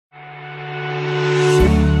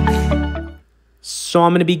So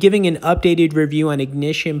I'm going to be giving an updated review on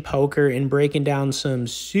Ignition Poker and breaking down some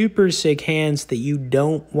super sick hands that you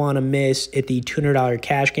don't want to miss at the $200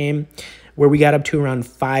 cash game, where we got up to around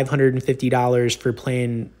 $550 for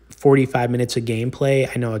playing 45 minutes of gameplay.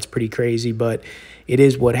 I know it's pretty crazy, but it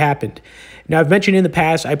is what happened. Now, I've mentioned in the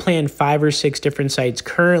past, I play on 5 or 6 different sites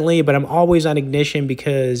currently, but I'm always on Ignition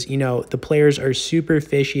because, you know, the players are super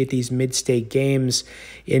fishy at these mid-stake games.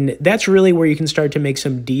 And that's really where you can start to make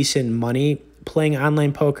some decent money playing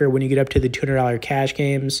online poker when you get up to the $200 cash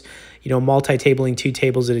games, you know, multi-tabling 2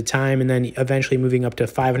 tables at a time, and then eventually moving up to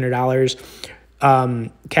 $500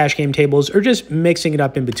 cash game tables, or just mixing it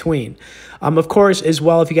up in between. Of course, as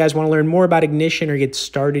well, if you guys want to learn more about Ignition or get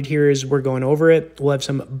started here as we're going over it, we'll have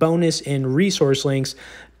some bonus and resource links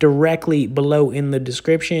directly below in the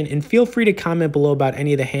description. And feel free to comment below about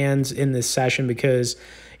any of the hands in this session, because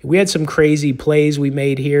we had some crazy plays we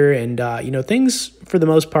made here, and you know, things for the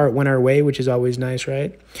most part went our way, which is always nice,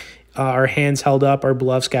 right? Our hands held up, our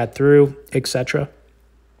bluffs got through, etc.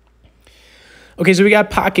 Okay, so we got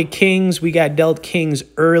pocket kings. We got dealt kings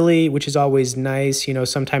early, which is always nice. You know,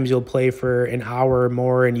 sometimes you'll play for an hour or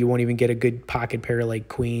more and you won't even get a good pocket pair like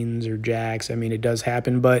queens or jacks. I mean, it does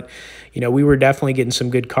happen, but, you know, we were definitely getting some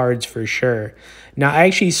good cards for sure. Now, I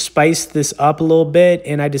actually spiced this up a little bit,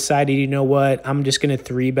 and I decided, you know what, I'm just going to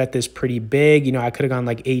 3-bet this pretty big. You know, I could have gone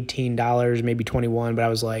like $18, maybe 21, but I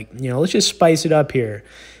was like, you know, let's just spice it up here.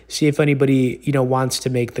 See if anybody, you know, wants to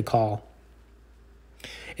make the call.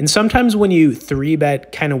 And sometimes when you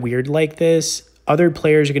 3-bet kind of weird like this, other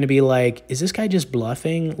players are going to be like, is this guy just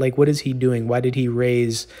bluffing? Like, what is he doing? Why did he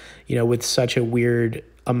raise, you know, with such a weird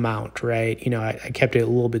amount, right? You know, I kept it a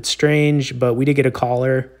little bit strange, but we did get a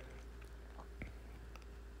caller.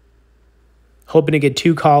 Hoping to get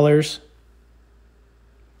 2 callers.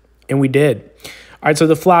 And we did. All right, so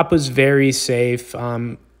the flop was very safe.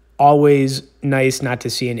 Always nice not to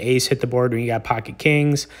see an ace hit the board when you got pocket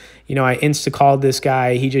kings. You know, I insta-called this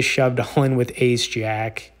guy. He just shoved all in with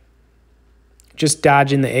ace-jack. Just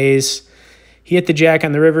dodging the ace. He hit the jack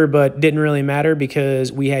on the river, but didn't really matter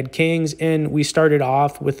because we had kings, and we started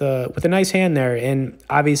off with a nice hand there. And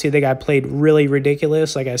obviously they got played really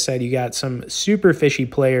ridiculous. Like I said, you got some super fishy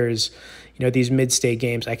players, you know, these mid-stake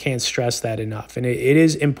games. I can't stress that enough. And it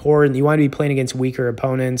is important. You want to be playing against weaker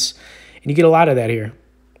opponents, and you get a lot of that here.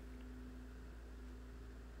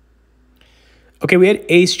 Okay, we had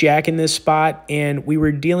ace-jack in this spot, and we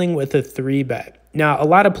were dealing with a 3-bet. Now, a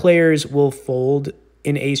lot of players will fold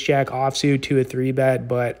an ace-jack offsuit to a 3-bet,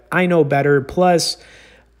 but I know better. Plus,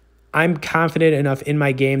 I'm confident enough in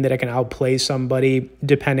my game that I can outplay somebody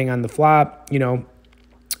depending on the flop, you know,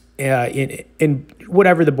 in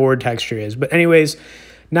whatever the board texture is. But anyways,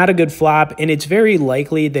 not a good flop, and it's very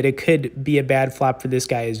likely that it could be a bad flop for this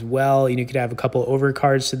guy as well. You know, you could have a couple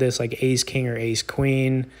overcards to this, like ace-king or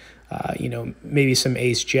ace-queen. You know, maybe some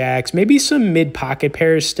ace-jacks, maybe some mid-pocket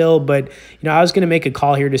pairs still, but, you know, I was going to make a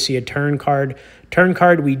call here to see a turn card. Turn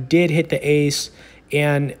card, we did hit the ace,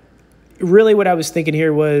 and really what I was thinking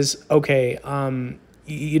here was, okay,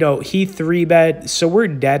 you know, he 3-bet, so we're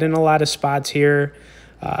dead in a lot of spots here.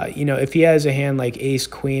 You know, if he has a hand like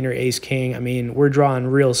ace-queen or ace-king, I mean, we're drawing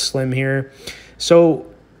real slim here. So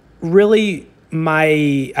really,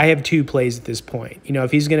 I have 2 plays at this point. You know,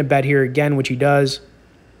 if he's going to bet here again, which he does,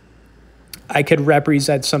 I could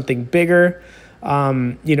represent something bigger,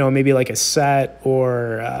 you know, maybe like a set,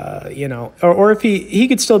 or, you know, or if he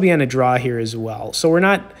could still be on a draw here as well. So we're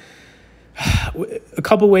not, a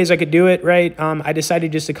couple ways I could do it, right? I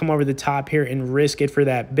decided just to come over the top here and risk it for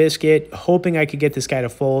that biscuit, hoping I could get this guy to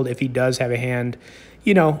fold if he does have a hand,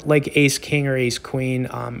 you know, like ace-king or ace-queen.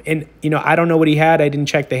 And, you know, I don't know what he had. I didn't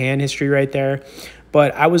check the hand history right there,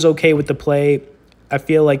 but I was okay with the play. I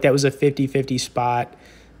feel like that was a 50-50 spot.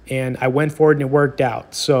 And I went for it, and it worked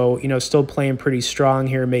out. So, you know, still playing pretty strong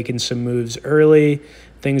here, making some moves early.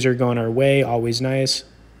 Things are going our way, always nice.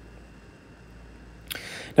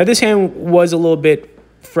 Now, this hand was a little bit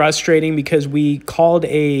frustrating because we called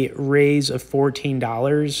a raise of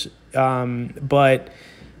 $14, but,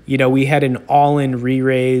 you know, we had an all-in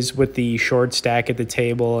re-raise with the short stack at the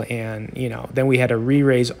table, and, you know, then we had a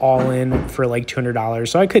re-raise all-in for like $200.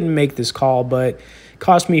 So I couldn't make this call, but it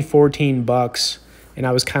cost me $14. And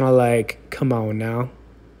I was kind of like, come on now.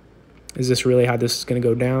 Is this really how this is going to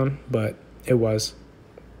go down? But it was.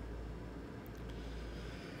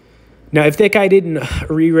 Now, if that guy didn't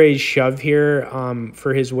re-raise shove here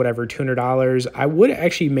for his whatever $200, I would have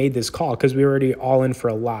actually made this call because we were already all in for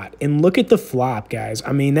a lot. And look at the flop, guys.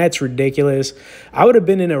 I mean, that's ridiculous. I would have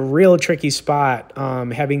been in a real tricky spot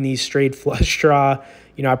having these straight flush draw.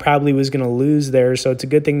 You know, I probably was going to lose there. So it's a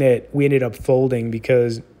good thing that we ended up folding,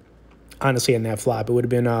 because honestly, on that flop. It would have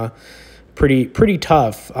been pretty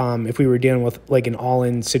tough if we were dealing with like an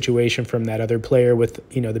all-in situation from that other player with,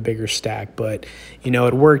 the bigger stack. But,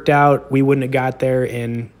 it worked out. We wouldn't have got there,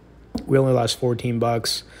 and we only lost 14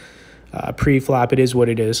 bucks. Pre-flop, it is what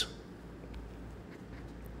it is.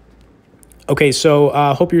 Okay, so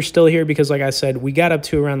hope you're still here because, like I said, we got up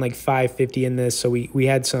to around like 550 in this, so we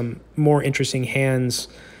had some more interesting hands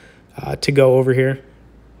to go over here.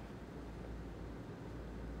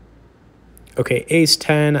 Okay, ace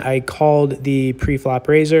 10, I called the pre-flop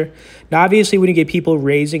raiser. Now, obviously, when you get people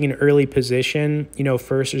raising in early position,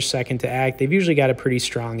 first or second to act, they've usually got a pretty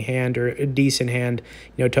strong hand or a decent hand,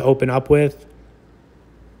 to open up with.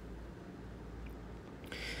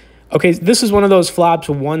 Okay, this is one of those flops,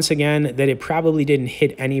 once again, that it probably didn't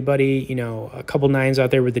hit anybody. A couple nines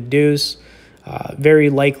out there with the deuce. Very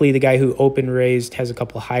likely the guy who open raised has a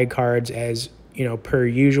couple high cards as, per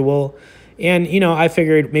usual. And, I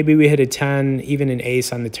figured maybe we hit a 10, even an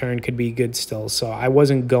ace on the turn could be good still. So I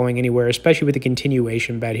wasn't going anywhere, especially with the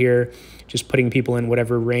continuation bet here, just putting people in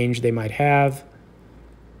whatever range they might have.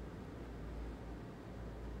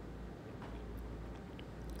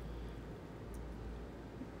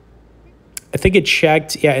 I think it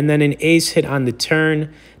checked, yeah, and then an ace hit on the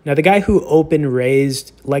turn. Now, the guy who open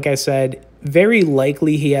raised, like I said, very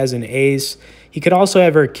likely he has an ace. He could also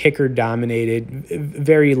have our kicker dominated,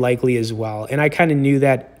 very likely as well. And I kind of knew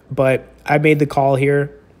that, but I made the call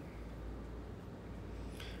here.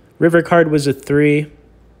 River card was a 3.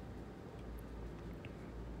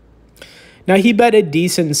 Now, he bet a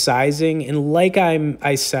decent sizing, and like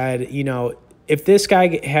I said, if this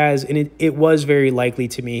guy has, and it was very likely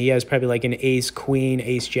to me, he has probably like an ace, queen,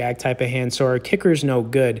 ace, jack type of hand, so our kicker's no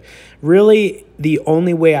good. Really, the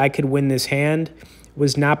only way I could win this hand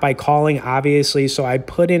was not by calling, obviously, so I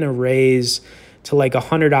put in a raise to like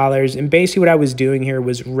 $100, and basically what I was doing here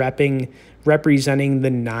was representing the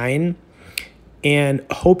 9 and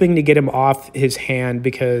hoping to get him off his hand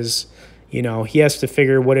because, he has to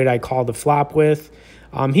figure what did I call the flop with.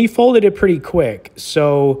 He folded it pretty quick,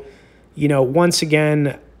 so once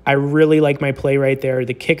again, I really like my play right there.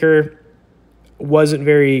 The kicker wasn't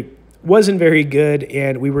very good,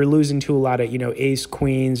 and we were losing to a lot of, ace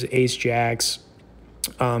queens, ace jacks.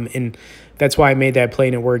 And that's why I made that play,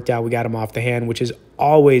 and it worked out. We got him off the hand, which is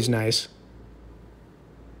always nice.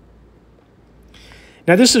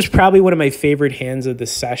 Now, this is probably one of my favorite hands of the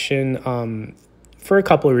session for a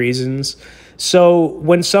couple of reasons. So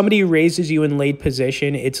when somebody raises you in late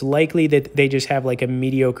position, it's likely that they just have like a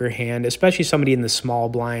mediocre hand, especially somebody in the small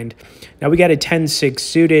blind. Now, we got a 10-6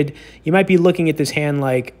 suited. You might be looking at this hand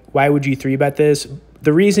like, why would you 3-bet this?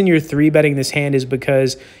 The reason you're 3-betting this hand is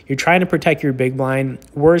because you're trying to protect your big blind.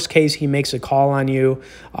 Worst case, he makes a call on you,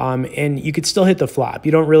 and you could still hit the flop.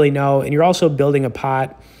 You don't really know, and you're also building a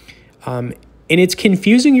pot. And it's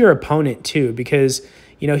confusing your opponent too because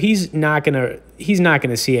he's not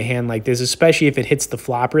gonna see a hand like this, especially if it hits the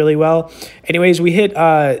flop really well. Anyways, we hit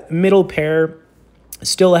middle pair,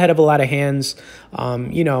 still ahead of a lot of hands,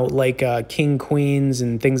 like king queens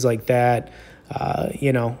and things like that.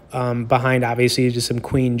 Behind obviously just some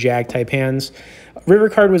queen jack type hands. River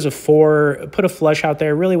card was a 4, put a flush out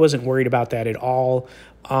there, really wasn't worried about that at all.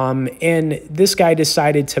 And this guy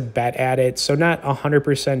decided to bet at it, so not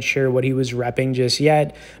 100% sure what he was repping just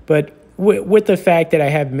yet, but with the fact that I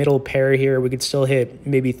have middle pair here, we could still hit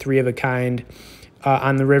maybe 3 of a kind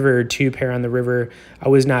on the river or 2 pair on the river. I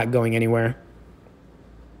was not going anywhere.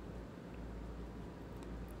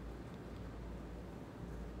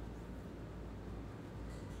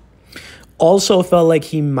 Also felt like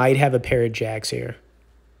he might have a pair of jacks here.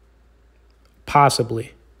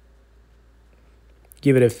 Possibly.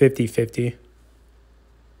 Give it a 50-50.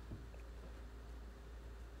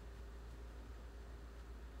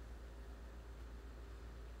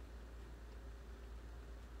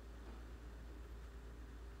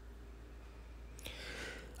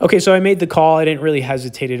 Okay, so I made the call. I didn't really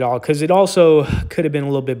hesitate at all because it also could have been a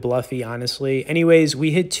little bit bluffy, honestly. Anyways, we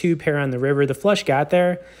hit 2 pair on the river. The flush got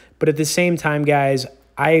there, but at the same time, guys,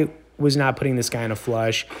 I was not putting this guy on a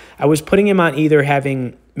flush. I was putting him on either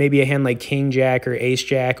having maybe a hand like king jack or ace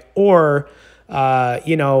jack or,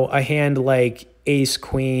 a hand like ace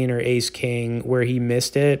queen or ace king where he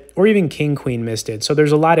missed it, or even king queen missed it. So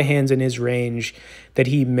there's a lot of hands in his range that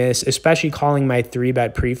he missed, especially calling my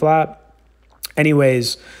 3-bet pre-flop.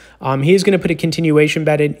 Anyways, he's going to put a continuation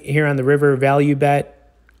bet in here on the river, value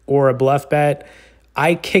bet or a bluff bet.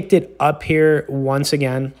 I kicked it up here once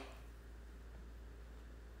again.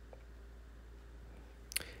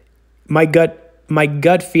 My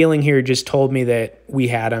gut feeling here just told me that we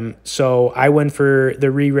had him, so I went for the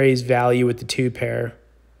re-raise value with the 2 pair.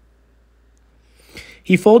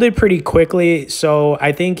 He folded pretty quickly, so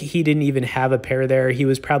I think he didn't even have a pair there. He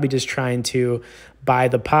was probably just trying to buy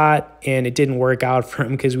the pot, and it didn't work out for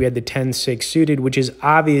him because we had the 10-6 suited, which is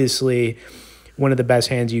obviously one of the best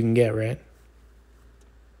hands you can get, right?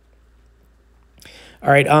 All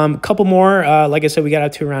right, couple more. Like I said, we got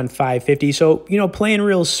up to around 550. So, you know, playing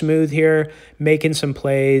real smooth here, making some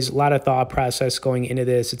plays, a lot of thought process going into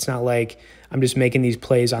this. It's not like I'm just making these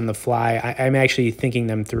plays on the fly. I'm actually thinking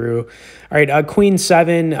them through. All right, Queen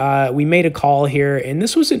 7, we made a call here, and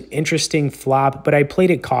this was an interesting flop, but I played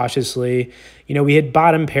it cautiously. You know, we had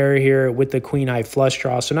bottom pair here with the Queen High flush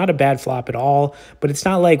draw, so not a bad flop at all, but it's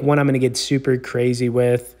not like one I'm going to get super crazy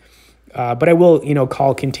with. But I will, you know,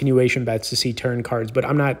 call continuation bets to see turn cards, but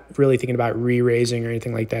I'm not really thinking about re-raising or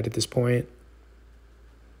anything like that at this point.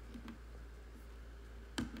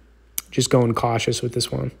 Just going cautious with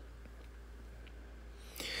this one.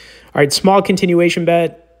 All right, small continuation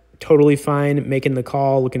bet, totally fine. Making the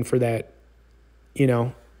call, looking for that, you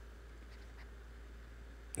know,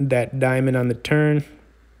 that diamond on the turn.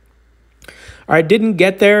 All right, didn't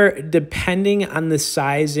get there. Depending on the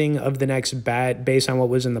sizing of the next bet, based on what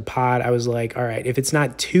was in the pot, I was like, all right, if it's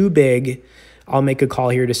not too big, I'll make a call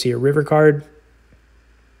here to see a river card.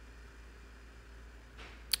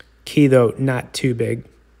 Key, though, not too big.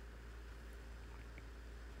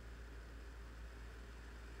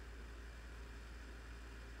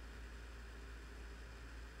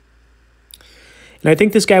 And I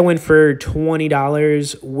think this guy went for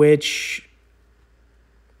 $20, which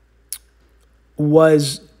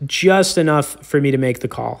was just enough for me to make the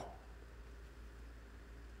call.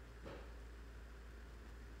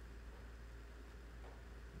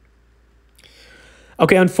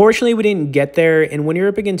 Okay, unfortunately, we didn't get there. And when you're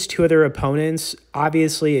up against two other opponents,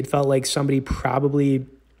 obviously it felt like somebody probably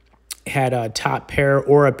had a top pair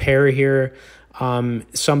or a pair here.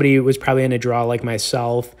 Somebody was probably in a draw like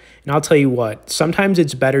myself. And I'll tell you what, sometimes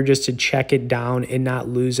it's better just to check it down and not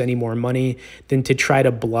lose any more money than to try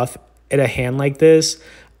to bluff at a hand like this.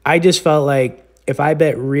 I just felt like if I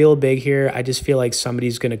bet real big here, I just feel like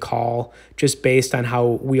somebody's going to call just based on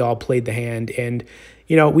how we all played the hand. And,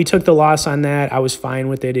 you know, we took the loss on that. I was fine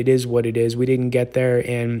with it. It is what it is. We didn't get there.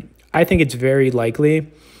 And I think it's very likely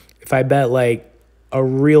if I bet like a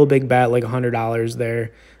real big bet, like $100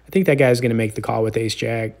 there, I think that guy's going to make the call with ace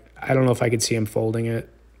jack. I don't know if I could see him folding it.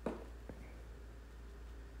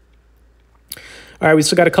 All right, we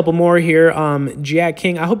still got a couple more here. Jack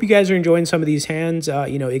King. I hope you guys are enjoying some of these hands.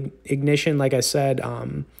 You know, Ignition, like I said,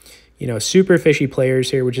 you know, super fishy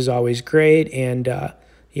players here, which is always great. And,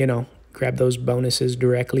 you know, grab those bonuses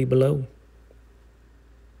directly below.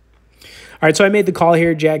 All right, so I made the call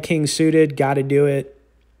here. Jack King suited. Got to do it.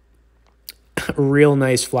 Real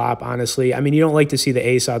nice flop, honestly. I mean, you don't like to see the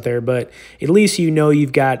ace out there, but at least you know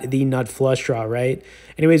you've got the nut flush draw, right?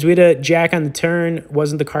 Anyways, we had a jack on the turn.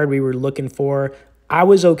 Wasn't the card we were looking for. I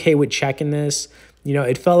was okay with checking this. You know,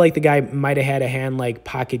 it felt like the guy might have had a hand like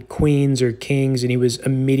pocket queens or kings, and he was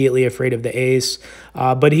immediately afraid of the ace.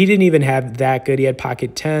 But he didn't even have that good. He had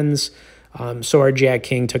pocket tens, so our jack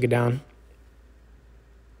king took it down.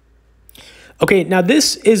 Okay, now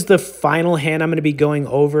this is the final hand I'm going to be going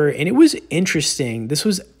over, and it was interesting. This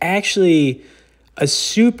was actually a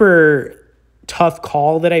super tough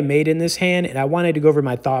call that I made in this hand, and I wanted to go over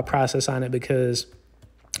my thought process on it because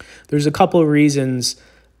there's a couple of reasons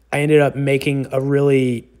I ended up making a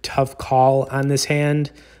really tough call on this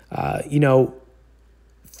hand. You know,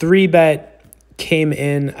 3-bet came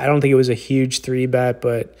in. I don't think it was a huge 3-bet,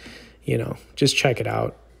 but, you know, just check it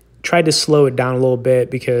out. Tried to slow it down a little bit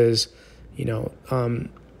because, you know,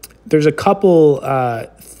 there's a couple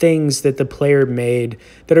things that the player made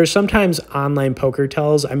that are sometimes online poker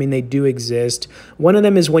tells. I mean, they do exist. One of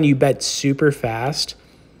them is when you bet super fast,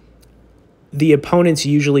 the opponent's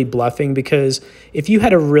usually bluffing, because if you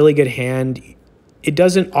had a really good hand, it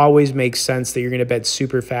doesn't always make sense that you're going to bet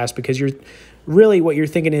super fast, because you're really, what you're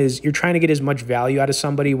thinking is you're trying to get as much value out of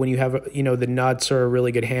somebody when you have, you know, the nuts or a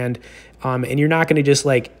really good hand, and you're not going to just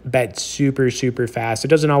like bet super, super fast. It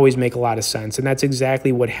doesn't always make a lot of sense, and that's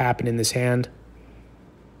exactly what happened in this hand.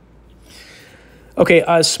 Okay,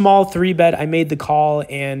 a small 3-bet. I made the call,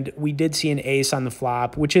 and we did see an ace on the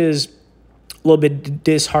flop, which is a little bit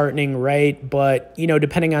disheartening, right? But, you know,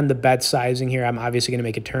 depending on the bet sizing here, I'm obviously going to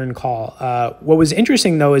make a turn call. What was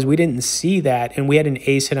interesting, though, is we didn't see that, and we had an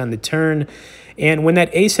ace hit on the turn. And when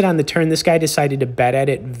that ace hit on the turn, this guy decided to bet at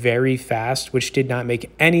it very fast, which did not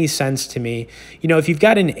make any sense to me. You know, if you've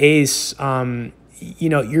got an ace, you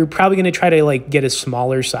know, you're probably going to try to, like, get a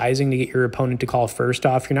smaller sizing to get your opponent to call first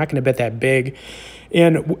off. You're not going to bet that big.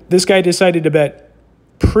 And this guy decided to bet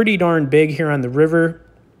pretty darn big here on the river.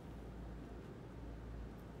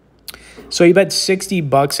 So he bet 60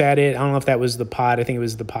 bucks at it. I don't know if that was the pot. I think it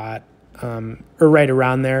was the pot, or right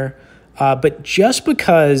around there. But just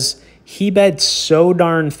because he bet so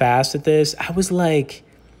darn fast at this, I was like,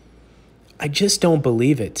 I just don't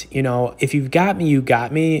believe it. You know, if you've got me, you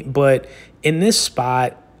got me. But in this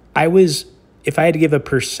spot, if I had to give a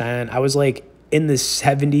percent, I was like in the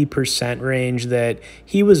 70% range that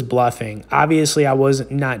he was bluffing. Obviously, I was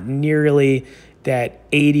not nearly that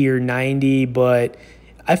 80 or 90, but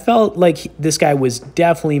I felt like this guy was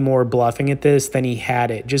definitely more bluffing at this than he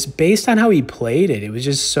had it, just based on how he played it. It was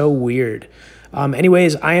just so weird.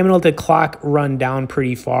 Anyways, I am going to let the clock run down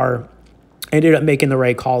pretty far. I ended up making the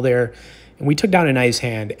right call there, and we took down a nice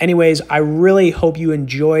hand. Anyways, I really hope you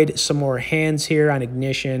enjoyed some more hands here on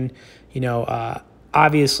Ignition. You know,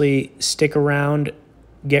 obviously, stick around.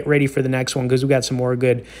 Get ready for the next one because we got some more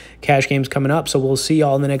good cash games coming up. So we'll see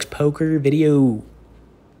y'all in the next poker video.